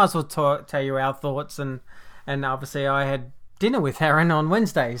 but we might as well tell you our thoughts, and obviously I had dinner with Aaron on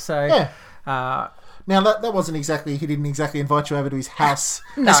Wednesday, so... Yeah. Now, that wasn't exactly... He didn't exactly invite you over to his house.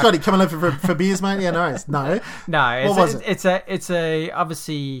 No. Hey, Scotty, come on over for beers, mate? Yeah, no. No. What was it? It's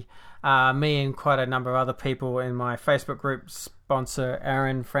obviously, me and quite a number of other people in my Facebook group sponsor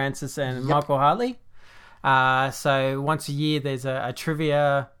Aaaron Francis and Michael Hartley. So once a year, there's a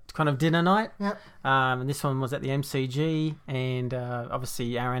trivia kind of dinner night. Yep. And this one was at the MCG, and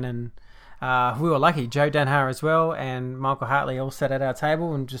obviously Aaron and... we were lucky. Joe Danhar as well, and Michael Hartley all sat at our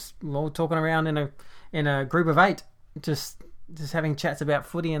table and just all talking around in a group of 8, just having chats about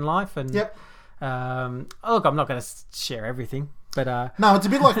footy and life. And look, I'm not going to share everything, but no, it's a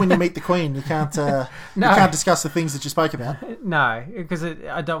bit like when you meet the Queen. You can't you can't discuss the things that you spoke about. No, because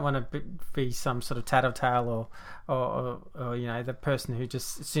I don't want to be some sort of tattletale or the person who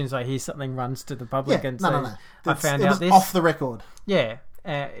just, as soon as I hear something, runs to the public and no. I found out this off the record. Yeah.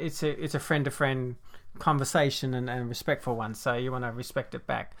 It's a friend-to-friend conversation and a respectful one, so you want to respect it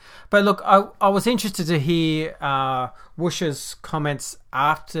back. But look, I was interested to hear Woosha's comments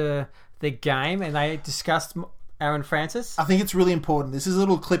after the game, and they discussed Aaaron Francis. I think it's really important. This is a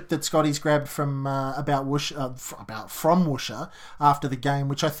little clip that Scotty's grabbed from from Woosha after the game,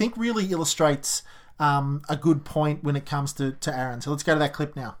 which I think really illustrates a good point when it comes to Aaron. So let's go to that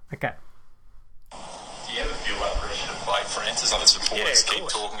clip now. Okay. Do you ever feel that pressure to play Francis? Other supporters keep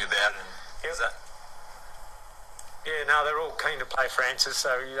talking about it. Is that? Yeah, no, they're all keen to play Francis,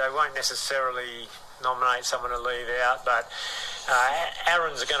 so they won't necessarily nominate someone to leave out. But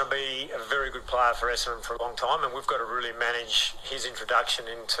Aaron's going to be a very good player for Essendon for a long time, and we've got to really manage his introduction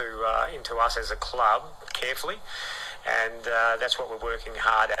into us as a club carefully, and that's what we're working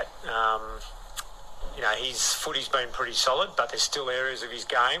hard at. His footy's been pretty solid, but there's still areas of his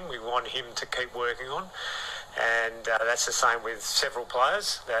game we want him to keep working on. And that's the same with several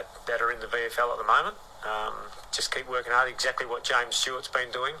players that are in the VFL at the moment. Just keep working hard, exactly what James Stewart's been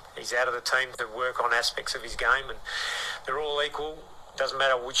doing. He's out of the team to work on aspects of his game, and they're all equal. Doesn't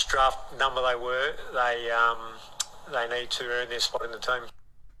matter which draft number they were, they need to earn their spot in the team.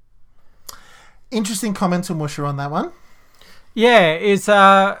 Interesting comments from Woosha on that one. Yeah, it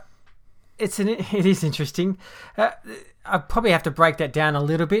is interesting. I probably have to break that down a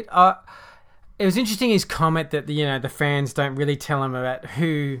little bit. It was interesting his comment that the fans don't really tell him about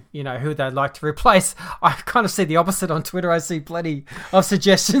who they'd like to replace. I kind of see the opposite on Twitter. I see plenty of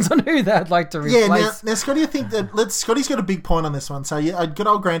suggestions on who they'd like to replace. Yeah, now Scotty, I think that Scotty's got a big point on this one. So good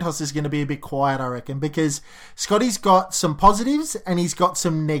old Grandhouse is going to be a bit quiet, I reckon, because Scotty's got some positives and he's got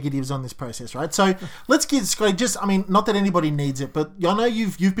some negatives on this process, right? So let's give Scotty not that anybody needs it, but I know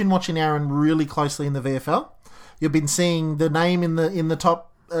you've been watching Aaron really closely in the VFL. You've been seeing the name in the top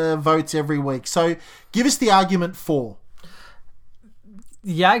votes every week. So give us the argument for.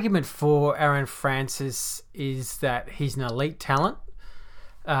 The argument for Aaaron Francis is that he's an elite talent.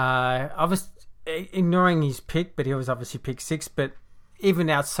 Ignoring his pick, but he was obviously pick 6. But even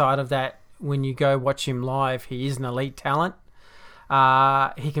outside of that, when you go watch him live, he is an elite talent.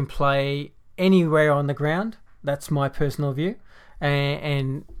 He can play anywhere on the ground. That's my personal view.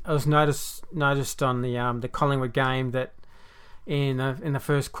 And I was noticed on the Collingwood game that in the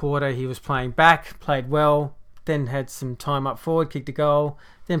first quarter he was playing back, played well, then had some time up forward, kicked a goal,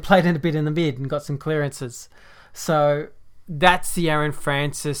 then played in a bit in the mid and got some clearances. So that's the Aaaron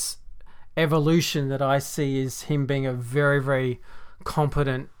Francis evolution that I see, is him being a very, very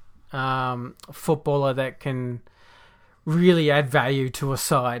competent footballer that can really add value to a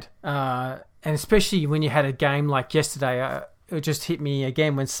side. And especially when you had a game like yesterday, it just hit me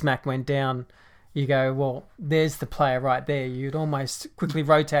again when Smack went down. You go, well, there's the player right there. You'd almost quickly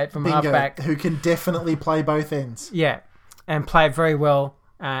rotate from halfback. Who can definitely play both ends. Yeah, and play very well.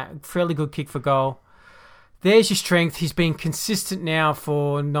 Fairly good kick for goal. There's your strength. He's been consistent now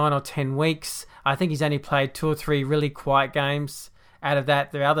for 9 or 10 weeks. I think he's only played 2 or 3 really quiet games. Out of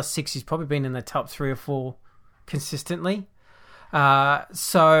that, the other 6, he's probably been in the top 3 or 4 consistently.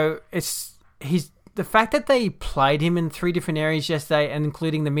 So he's the fact that they played him in 3 different areas yesterday, and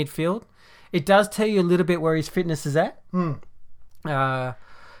including the midfield, it does tell you a little bit where his fitness is at. And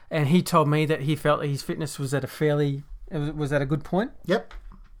he told me that he felt that his fitness was at a good point. Yep.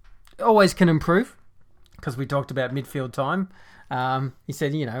 Always can improve, because we talked about midfield time. He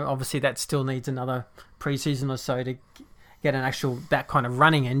said, obviously that still needs another pre-season or so to get that kind of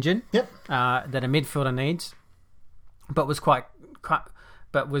running engine. Yep. That a midfielder needs. But was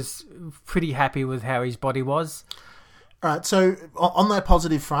was pretty happy with how his body was. All right, so on that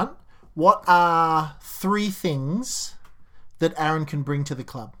positive front, what are 3 things that Aaron can bring to the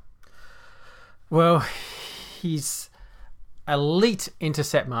club? Well, he's elite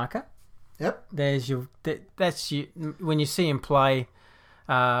intercept marker. Yep. When you see him play,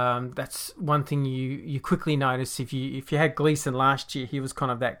 that's one thing you quickly notice. If you had Gleeson last year, he was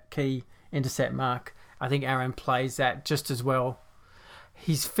kind of that key intercept mark. I think Aaron plays that just as well.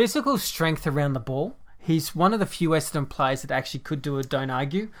 His physical strength around the ball. He's one of the few Essendon players that actually could do a don't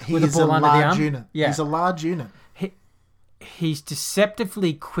argue with the ball under the arm. Unit. Yeah. He's a large unit. He's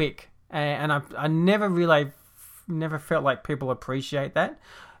deceptively quick, and I never felt like people appreciate that.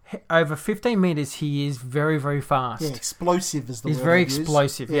 Over 15 metres, he is very, very fast. Yeah, explosive is the word. He's very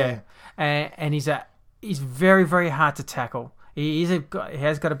explosive, yeah. And he's very, very hard to tackle. He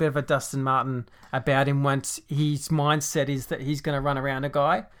has got a bit of a Dustin Martin about him. Once his mindset is that he's going to run around a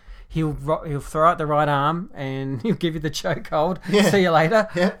guy, he'll throw out the right arm and he'll give you the choke hold. Yeah. See you later.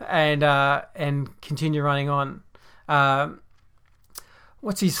 Yeah. And continue running on.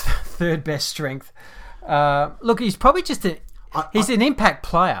 What's his third best strength? Look, he's probably just he's an impact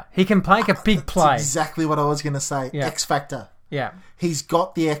player. He can make a big play. That's exactly what I was going to say. Yeah. X factor. Yeah. He's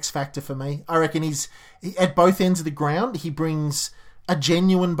got the X factor for me. I reckon he's at both ends of the ground. He brings a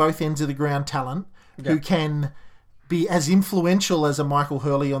genuine both ends of the ground talent who can be as influential as a Michael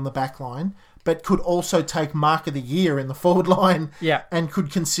Hurley on the back line, but could also take mark of the year in the forward line and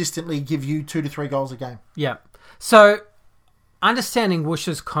could consistently give you 2 to 3 goals a game. Yeah. So, understanding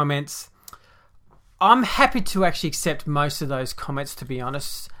Woosh's comments, I'm happy to actually accept most of those comments, to be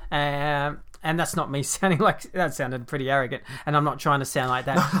honest. And that's not me sounding like... That sounded pretty arrogant, and I'm not trying to sound like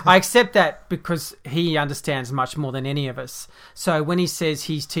that. I accept that because he understands much more than any of us. So when he says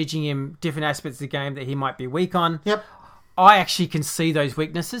he's teaching him different aspects of the game that he might be weak on, I actually can see those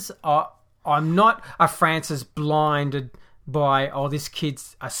weaknesses. I'm not a Francis blinded by, this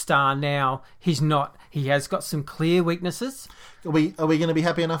kid's a star now. He's not. He has got some clear weaknesses. Are we going to be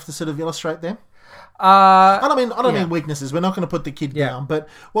happy enough to sort of illustrate them? I don't mean weaknesses. We're not going to put the kid down. But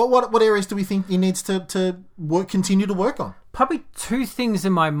what areas do we think he needs to continue to work on? Probably 2 things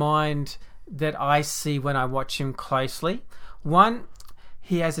in my mind that I see when I watch him closely. One,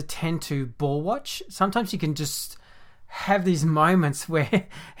 he has a tend to ball watch. Sometimes you can just have these moments where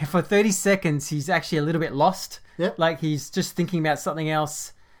for 30 seconds he's actually a little bit lost. Yep. Like he's just thinking about something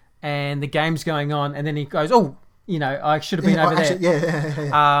else and the game's going on, and then he goes, I should have been over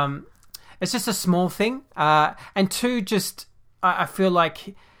there. it's just a small thing. And two, just I feel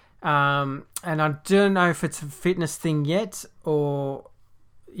like, and I don't know if it's a fitness thing yet, or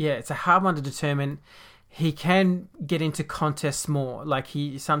it's a hard one to determine. He can get into contests more. Like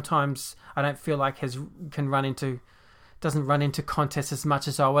he sometimes, I don't feel like doesn't run into contests as much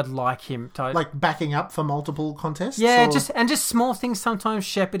as I would like him to. Like backing up for multiple contests? Yeah, just small things, sometimes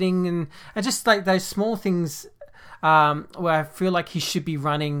shepherding and just like those small things where I feel like he should be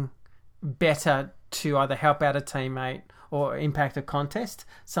running better to either help out a teammate or impact a contest.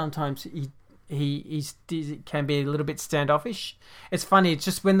 Sometimes he can be a little bit standoffish. It's funny, it's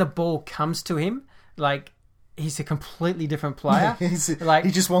just when the ball comes to him, like he's a completely different player. He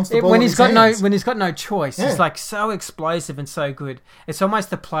just wants the ball when in he's his got hands. when he's got no choice. Yeah. He's like so explosive and so good. It's almost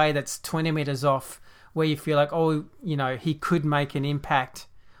the play that's 20 meters off where you feel like, he could make an impact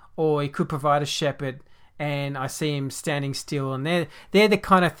or he could provide a shepherd, and I see him standing still. And they're the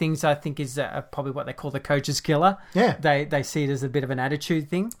kind of things I think is probably what they call the coach's killer. Yeah, they see it as a bit of an attitude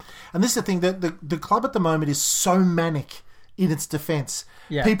thing. And this is the thing, that the club at the moment is so manic in its defence.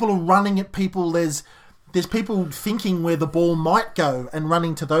 Yeah. People are running at people. There's people thinking where the ball might go and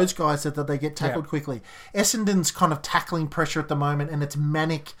running to those guys so that they get tackled quickly. Essendon's kind of tackling pressure at the moment and its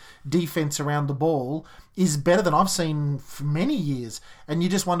manic defence around the ball is better than I've seen for many years. And you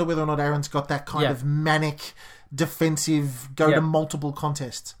just wonder whether or not Aaron's got that kind of manic, defensive, go to multiple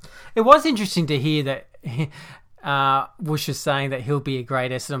contests. It was interesting to hear that Woosh is saying that he'll be a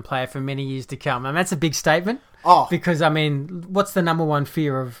great Essendon player for many years to come. And that's a big statement. Oh. Because, I mean, what's the number one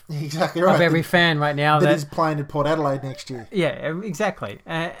fear of exactly right. of every fan right now? That is playing in Port Adelaide next year. Yeah, exactly.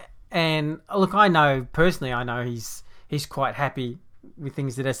 And look, I know he's quite happy with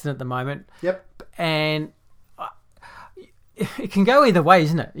things at Essendon at the moment. Yep. And it can go either way,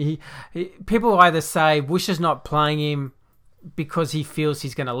 isn't it? People either say Woosher's not playing him because he feels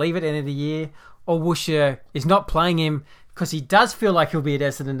he's going to leave at the end of the year, or Woosher is not playing him because he does feel like he'll be at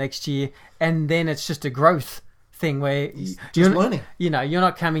Essendon next year, and then it's just a growth thing where you're learning. You're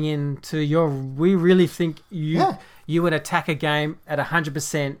not coming into we really think you would attack a game at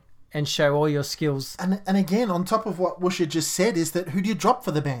 100% and show all your skills. And again, on top of what Woosher just said, is that who do you drop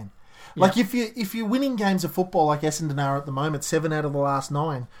for the ban? Like if you're winning games of football like Essendon are at the moment, 7 out of the last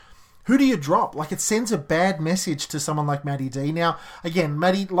 9, who do you drop? Like, it sends a bad message to someone like Matty D. Now, again,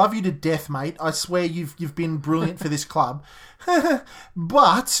 Matty, love you to death, mate. I swear you've been brilliant for this club.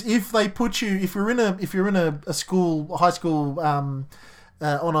 But if they put you, if you're in a school, high school, on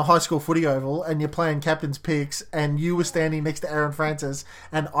a high school footy oval and you're playing captain's picks and you were standing next to Aaaron Francis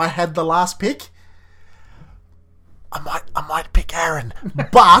and I had the last pick, I might pick Aaron,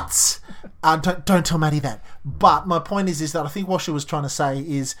 but don't tell Matty that. But my point is that I think what she was trying to say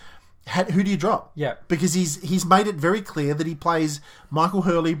is, who do you drop? Yeah, because he's made it very clear that he plays Michael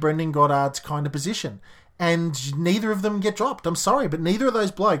Hurley, Brendan Goddard's kind of position, and neither of them get dropped. I'm sorry, but neither of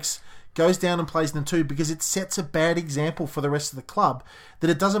those blokes goes down and plays them too, because it sets a bad example for the rest of the club that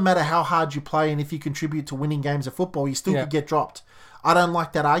it doesn't matter how hard you play and if you contribute to winning games of football, you still could get dropped. I don't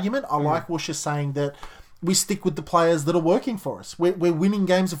like that argument. I like Woosher saying that we stick with the players that are working for us. We're winning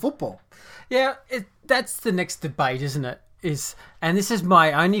games of football. Yeah, that's the next debate, isn't it? And this is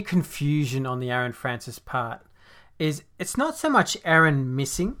my only confusion on the Aaron Francis part, is it's not so much Aaron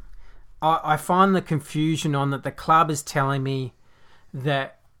missing. I find the confusion on that the club is telling me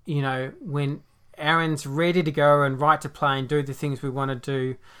that, when Aaron's ready to go and right to play and do the things we want to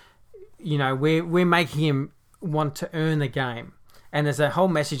do, we're making him want to earn the game. And there's a whole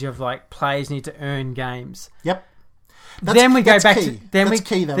message of like players need to earn games. Yep. Then we go back to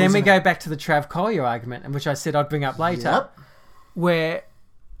the Trav Collier argument, which I said I'd bring up later, where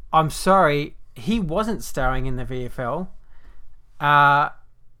I'm sorry, he wasn't starring in the VFL.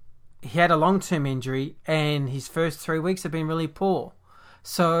 He had a long-term injury, and his first 3 weeks have been really poor.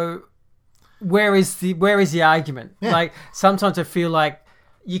 So, where is the argument? Yeah. Like, sometimes I feel like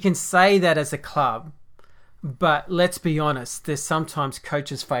you can say that as a club, but let's be honest, there's sometimes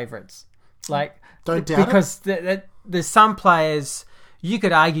coaches' favourites. Like, don't doubt because there's some players. You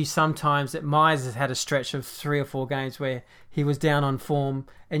could argue sometimes that Myers has had a stretch of 3 or 4 games where he was down on form,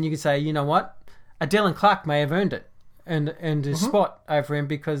 and you could say, you know what, a Dylan Clark may have earned it and earned his spot over him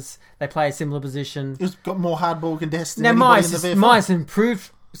because they play a similar position. He's got more hardball contests than now, anybody in the VFL. Myers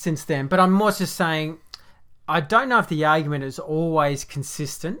improved since then, but I'm more just saying, I don't know if the argument is always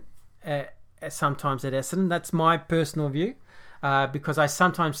consistent. Sometimes at Essendon, that's my personal view, because I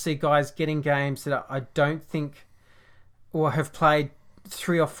sometimes see guys getting games that I don't think, or have played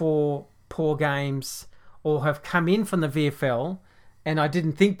 3 or 4 poor games, or have come in from the VFL, and I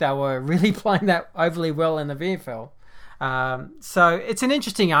didn't think they were really playing that overly well in the VFL. So it's an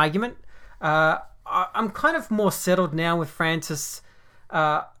interesting argument. I'm kind of more settled now with Francis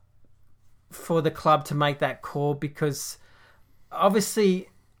for the club to make that call, because obviously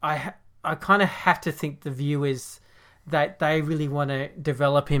I kind of have to think the view is that they really want to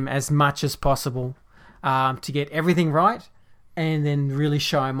develop him as much as possible to get everything right, and then really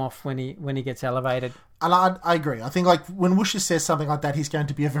show him off when he gets elevated. And I agree. I think like when Woosha says something like that, he's going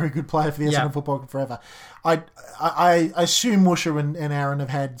to be a very good player for the Essendon Football Club forever. I assume Woosha and Aaron have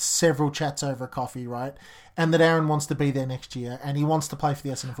had several chats over a coffee, right? And that Aaron wants to be there next year, and he wants to play for the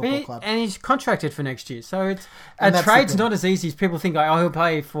Essendon Football Club. And he's contracted for next year. So trade's not as easy as people think. Oh, he'll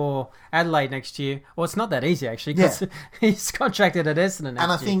play for Adelaide next year. Well, it's not that easy, actually, because he's contracted at Essendon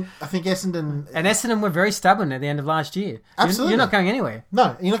next year. And I think Essendon... And Essendon were very stubborn at the end of last year. Absolutely. You're not going anywhere.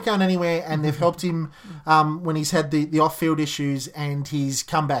 No, you're not going anywhere, and they've helped him when he's had the off-field issues, and he's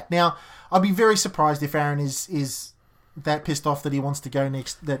come back. Now, I'd be very surprised if Aaron is that pissed off that he wants to go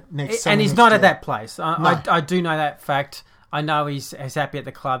next summer. And he's not at that place. I do know that fact. I know he's happy at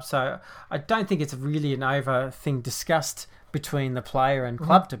the club, so I don't think it's really an over thing discussed between the player and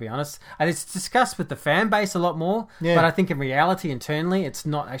club, to be honest. And it's discussed with the fan base a lot more, but I think in reality, internally, it's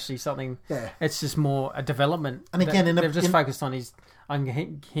not actually something... Yeah. It's just more a development. And again, they've just focused on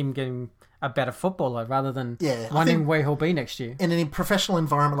him getting a better footballer rather than wondering where he'll be next year. In a professional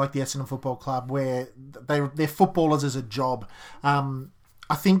environment like the Essendon Football Club, where they're footballers as a job,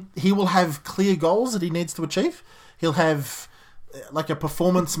 I think he will have clear goals that he needs to achieve. He'll have like a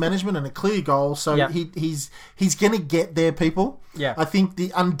performance management and a clear goal, so he's going to get there, people. Yeah. I think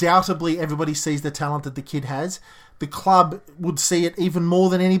undoubtedly everybody sees the talent that the kid has. The club would see it even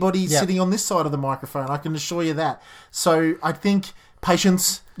more than anybody sitting on this side of the microphone. I can assure you that. So I think...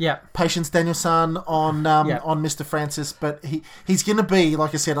 Patience, Daniel-san on Mr. Francis, but he's going to be,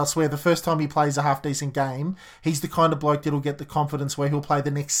 like I said, I swear, the first time he plays a half-decent game, he's the kind of bloke that'll get the confidence where he'll play the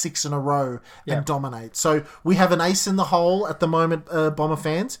next 6 in a row and dominate. So we have an ace in the hole at the moment, Bomber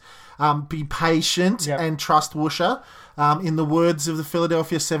fans. Be patient and trust Woosha. In the words of the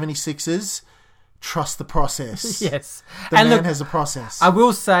Philadelphia 76ers, trust the process. Yes. The man has a process. I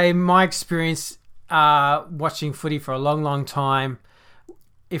will say my experience watching footy for a long, long time,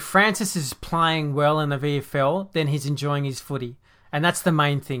 if Francis is playing well in the VFL, then he's enjoying his footy. And that's the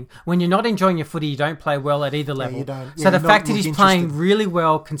main thing. When you're not enjoying your footy, you don't play well at either level. So the fact that he's playing really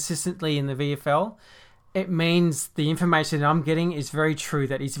well consistently in the VFL, it means the information that I'm getting is very true,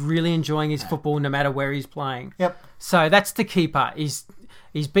 that he's really enjoying his football no matter where he's playing. Yep. So that's the key part. He's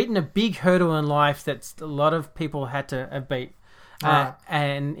beaten a big hurdle in life that a lot of people had to beat.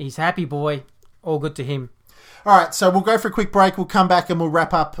 And he's a happy boy. All good to him. All right, so we'll go for a quick break. We'll come back and we'll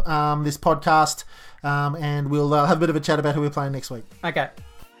wrap up this podcast, and we'll have a bit of a chat about who we're playing next week. Okay.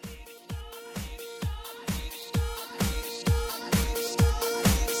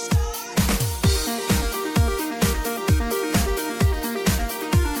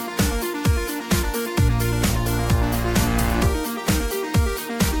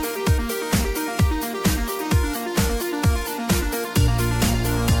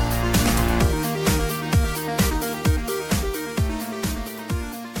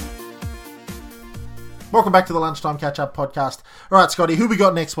 Welcome back to the Lunchtime Catch-Up podcast. All right, Scotty, who we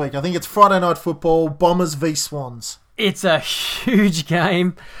got next week? I think it's Friday Night Football, Bombers v Swans. It's a huge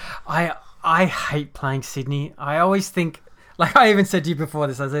game. I hate playing Sydney. I always think, like I even said to you before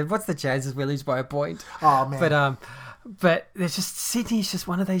this, I said, what's the chances we lose by a point? Oh, man. But there's just Sydney's just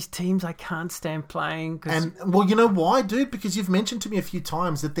one of those teams I can't stand playing. And, well, you know why, dude? Because you've mentioned to me a few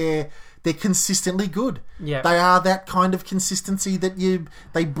times that they're consistently good. Yeah. They are that kind of consistency that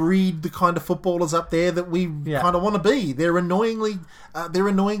they breed the kind of footballers up there that we kind of want to be. They're annoyingly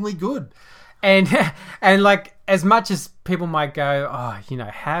good. And like, as much as people might go,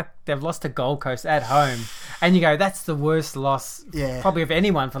 how they've lost to Gold Coast at home, and you go, that's the worst loss probably of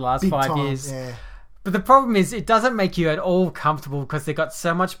anyone for the last 5 years. Yeah. But the problem is, it doesn't make you at all comfortable because they've got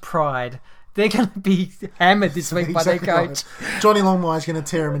so much pride. They're going to be hammered this week by their coach. Right. Johnny Longmire's going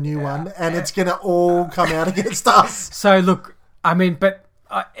to tear him a new one, and it's going to all come out against us. So, look, I mean, but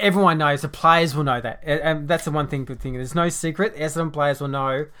everyone knows, the players will know that. And that's the one thing, good thing. There's no secret. Essendon players will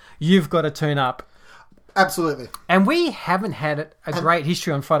know you've got to turn up. Absolutely. And we haven't had a great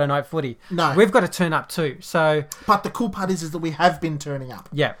history on Friday Night Footy. No. We've got to turn up too. So, but the cool part is that we have been turning up.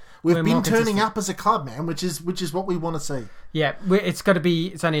 Yeah. We've been turning up as a club, man, which is what we want to see. Yeah, it's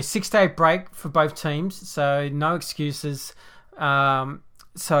only a 6-day break for both teams, so no excuses.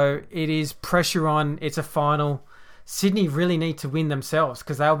 So it is pressure on. It's a final. Sydney really need to win themselves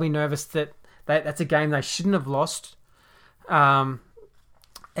because they'll be nervous that that's a game they shouldn't have lost.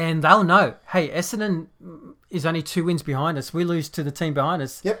 And they'll know, hey, Essendon is only 2 wins behind us. We lose to the team behind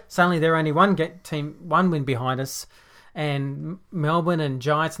us. Yep. Suddenly they're only one win behind us. And Melbourne and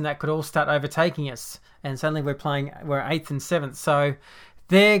Giants and that could all start overtaking us. And suddenly we're 8th and 7th. So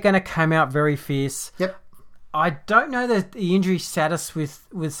they're going to come out very fierce. Yep. I don't know the injury status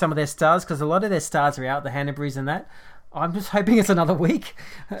with some of their stars because a lot of their stars are out, the Hannabrys and that. I'm just hoping it's another week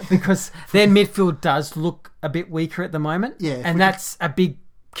because their midfield does look a bit weaker at the moment. Yeah. And that's a big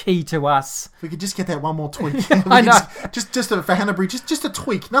key to us. If we could just get that one more tweak. I know. Just for Hannabury, just a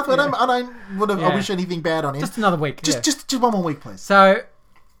tweak. Nothing. Yeah. I wish anything bad on him. Just another week. Just one more week, please. So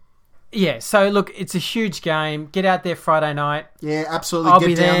look, it's a huge game. Get out there Friday night. Yeah, absolutely. I'll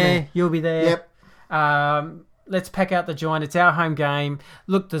be there. You'll be there. Yep. Let's pack out the joint. It's our home game.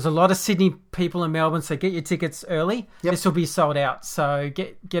 Look, there's a lot of Sydney people in Melbourne, so get your tickets early. Yep. This will be sold out, so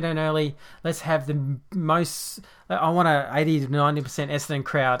get in early. Let's have the most... I want a 80 to 90% Essendon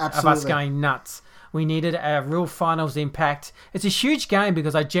crowd of us going nuts. We needed a real finals impact. It's a huge game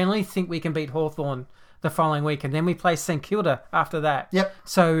because I generally think we can beat Hawthorn the following week, and then we play St Kilda after that. Yep.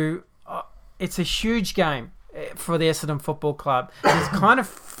 So it's a huge game for the Essendon Football Club. It kind of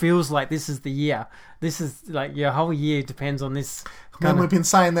feels like this is the year. This is like your whole year depends on this. Man, we've been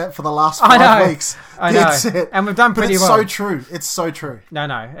saying that for the last 5 weeks. I know. And we've done pretty well. It's so true. It's so true. No.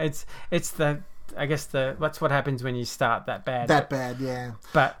 It's the... I guess that's what happens when you start that bad. That bad, yeah.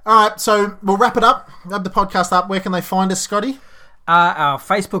 But all right, so we'll wrap it up. Wrap the podcast up. Where can they find us, Scotty? Our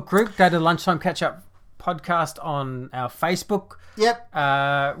Facebook group. Go to Lunchtime Catch Up Podcast on our Facebook.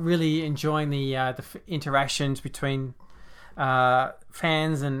 Yep. Really enjoying the interactions between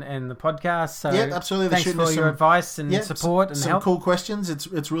fans and the podcast. So yep, absolutely. Thanks for your advice and support and some help. Cool questions.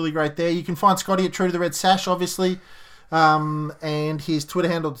 It's really great there. You can find Scotty at True to the Red Sash, obviously. And his Twitter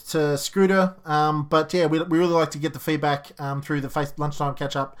handle to Scooter. But yeah, we really like to get the feedback through the Lunchtime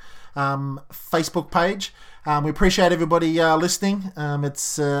Catch Up Facebook page. We appreciate everybody listening.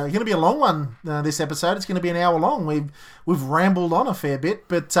 It's going to be a long one this episode. It's going to be an hour long. We've rambled on a fair bit,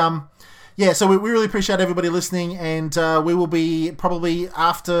 but yeah. So we really appreciate everybody listening, and we will be probably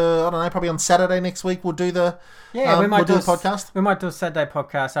probably on Saturday next week. We'll do the we might do a podcast. We might do a Saturday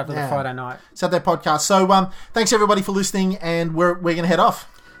podcast after the Friday night. Saturday podcast. So thanks everybody for listening, and we're going to head off.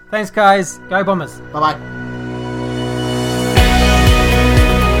 Thanks, guys. Go Bombers. Bye bye.